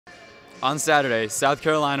On Saturday, South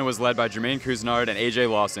Carolina was led by Jermaine Couisnard and A.J.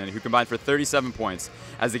 Lawson, who combined for 37 points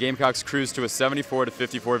as the Gamecocks cruised to a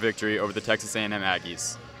 74-54 victory over the Texas A&M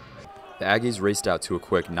Aggies. The Aggies raced out to a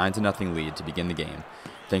quick 9-0 lead to begin the game,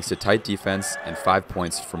 thanks to tight defense and 5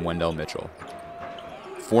 points from Wendell Mitchell.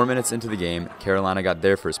 4 minutes into the game, Carolina got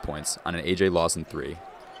their first points on an A.J. Lawson 3.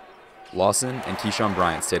 Lawson and Keyshawn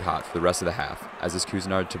Bryant stayed hot for the rest of the half, as his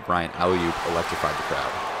Couisnard to Bryant alley-oop electrified the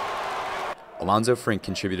crowd. Alonzo Frink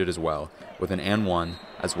contributed as well, with an and one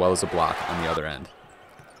as well as a block on the other end.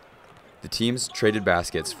 The teams traded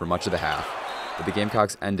baskets for much of the half, but the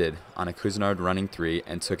Gamecocks ended on a Couisnard running 3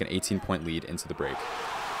 and took an 18-point lead into the break.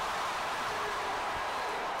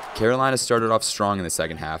 Carolina started off strong in the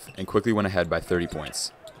second half and quickly went ahead by 30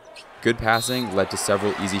 points. Good passing led to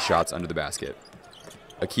several easy shots under the basket.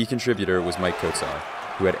 A key contributor was Mike Kotsar,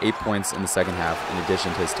 who had 8 points in the second half in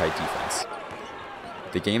addition to his tight defense.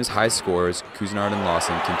 The game's high scorers, Couisnard and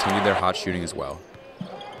Lawson, continued their hot shooting as well.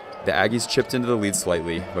 The Aggies chipped into the lead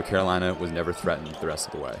slightly, but Carolina was never threatened the rest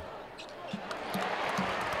of the way.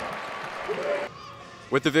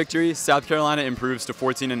 With the victory, South Carolina improves to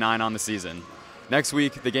 14-9 on the season. Next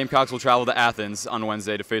week, the Gamecocks will travel to Athens on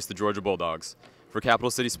Wednesday to face the Georgia Bulldogs. For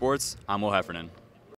Capital City Sports, I'm Will Heffernan.